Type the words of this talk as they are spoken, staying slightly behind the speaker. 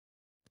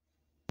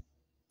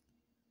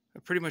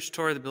pretty much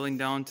tore the building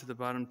down to the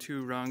bottom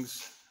 2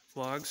 rungs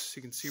of logs, so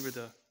you can see where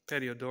the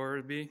patio door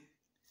would be.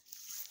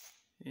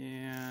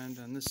 And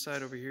on this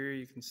side over here,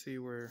 you can see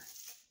where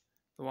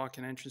the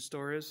walk-in entrance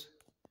door is.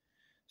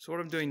 So what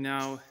I'm doing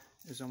now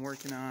is I'm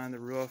working on the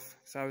roof,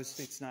 because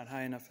obviously it's not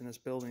high enough in this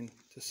building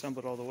to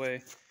assemble it all the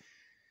way.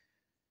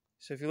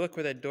 So if you look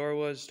where that door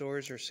was,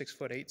 doors are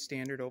 6'8"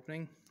 standard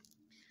opening.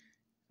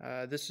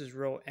 This is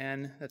row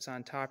N that's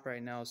on top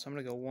right now, so I'm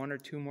going to go 1 or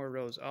 2 more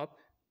rows up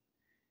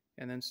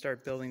and then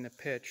start building the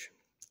pitch.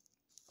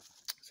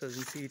 So as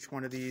you see each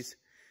one of these,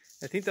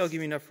 I think that'll give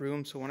me enough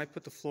room, so when I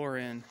put the floor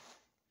in,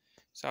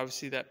 so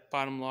obviously that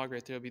bottom log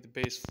right there will be the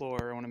base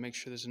floor. I want to make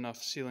sure there's enough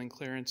ceiling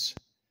clearance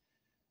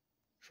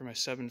for my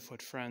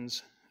 7-foot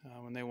friends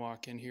when they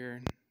walk in here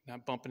and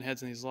not bumping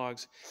heads on these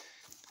logs.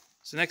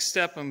 So next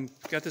step,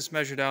 got this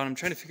measured out. I'm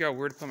trying to figure out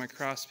where to put my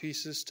cross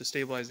pieces to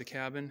stabilize the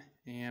cabin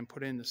and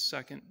put in the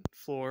 2nd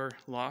floor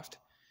loft.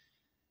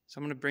 So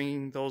I'm going to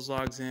bring those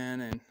logs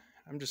in, and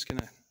I'm just going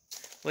to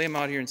lay them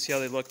out here and see how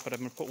they look, but I'm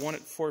going to put one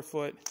at 4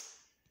 foot,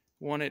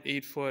 one at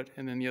 8 foot,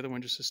 and then the other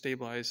one just to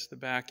stabilize the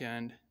back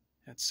end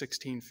at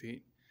 16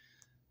 feet.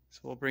 So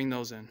we'll bring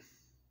those in.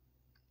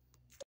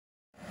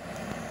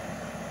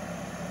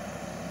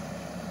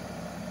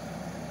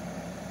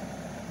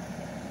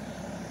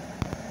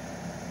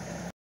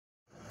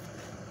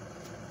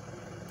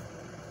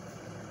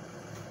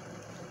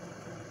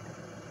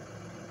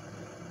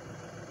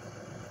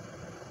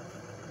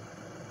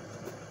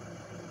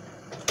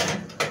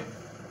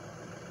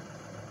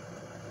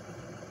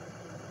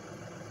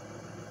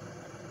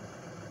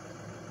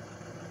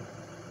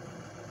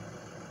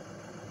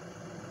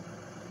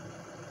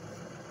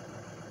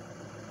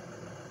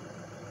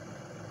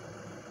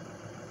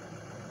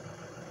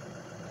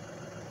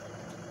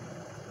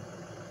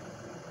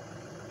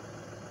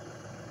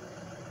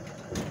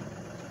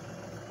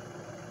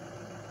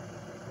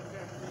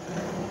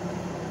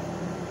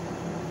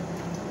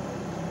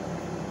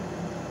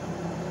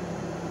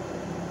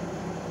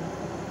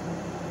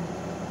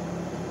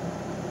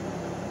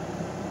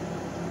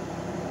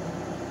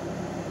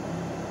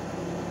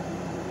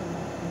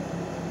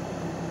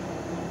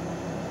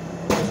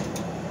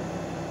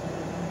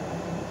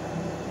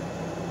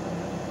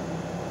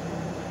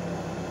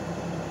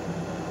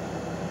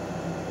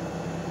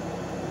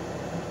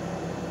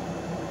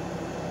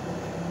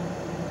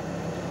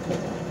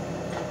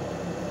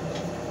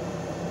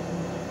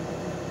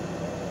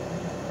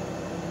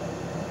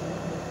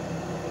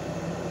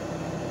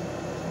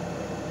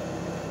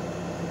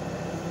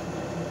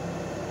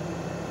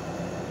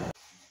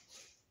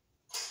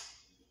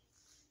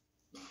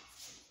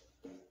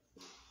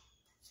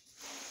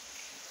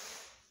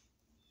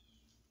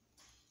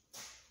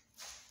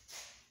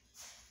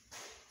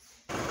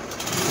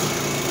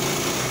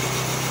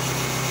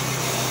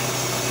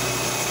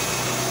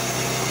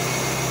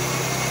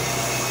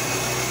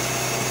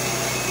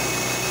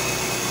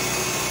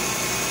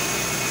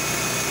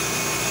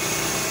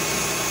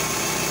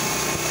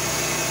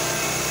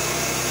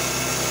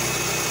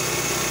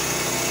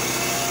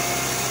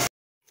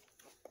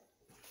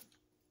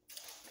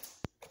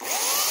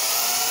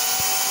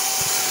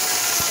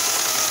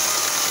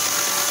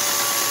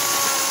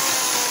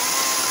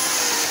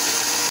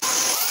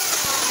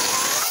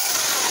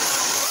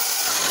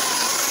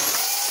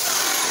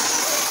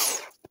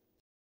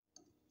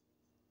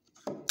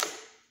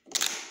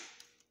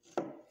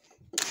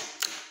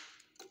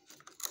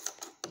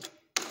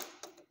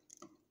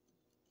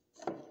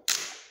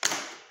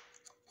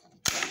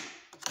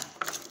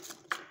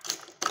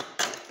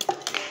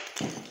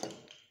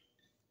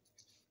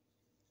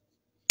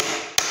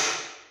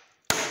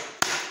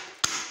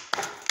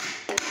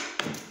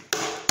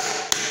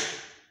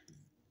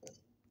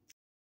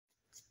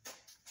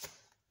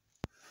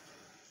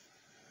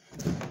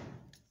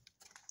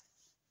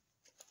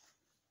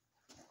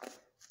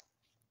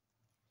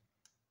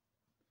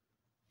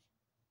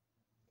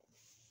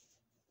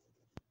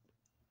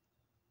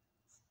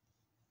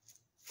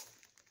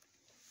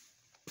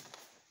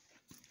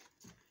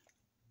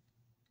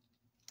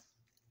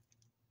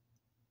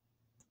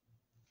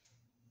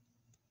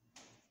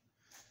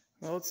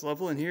 Well, it's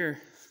level in here.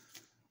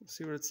 We'll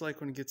see what it's like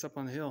when it gets up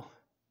on the hill.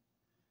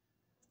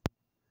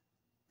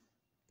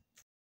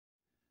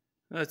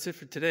 That's it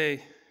for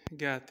today. I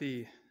got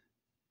the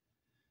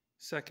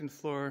 2nd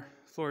floor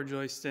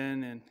joist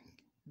in and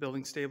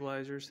building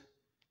stabilizers.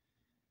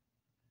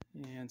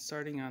 And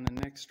starting on the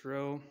next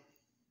row,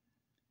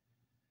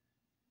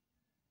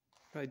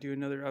 probably do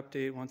another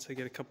update once I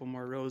get a couple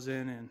more rows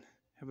in and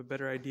have a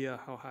better idea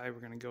how high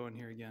we're going to go in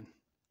here again.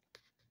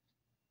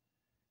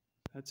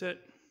 That's it.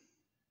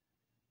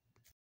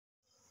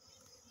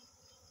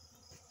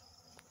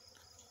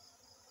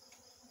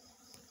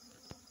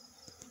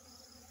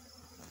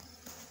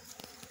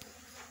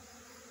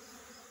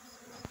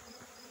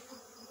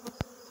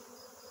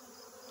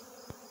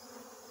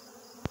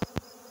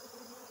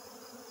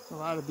 A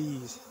lot of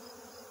bees.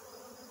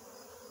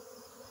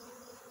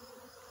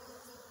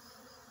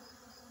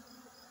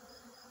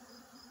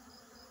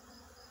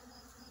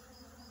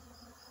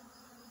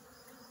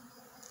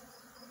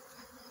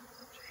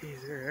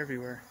 Jeez, they're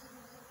everywhere.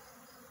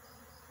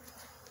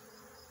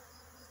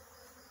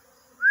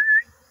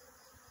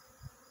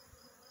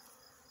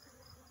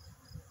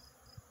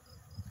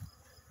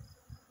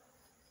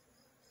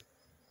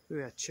 Look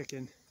at that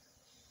chicken.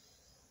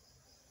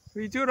 What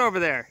are you doing over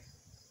there?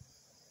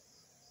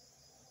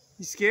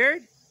 You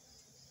scared?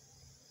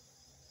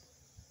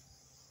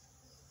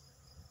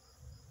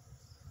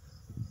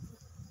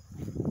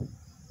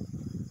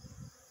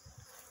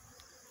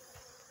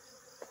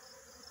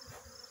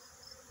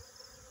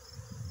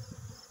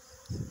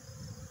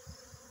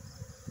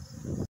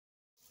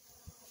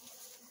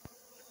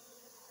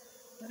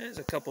 There's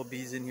a couple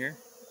bees in here.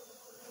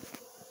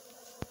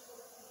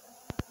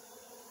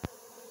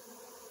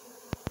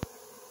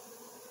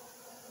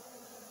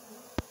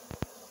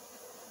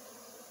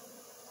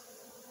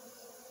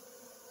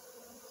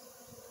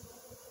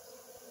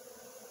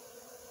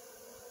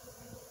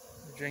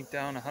 I drank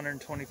down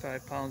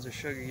 125 pounds of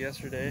sugar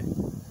yesterday.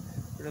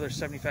 Another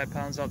 75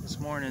 pounds out this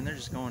morning. They're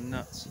just going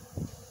nuts.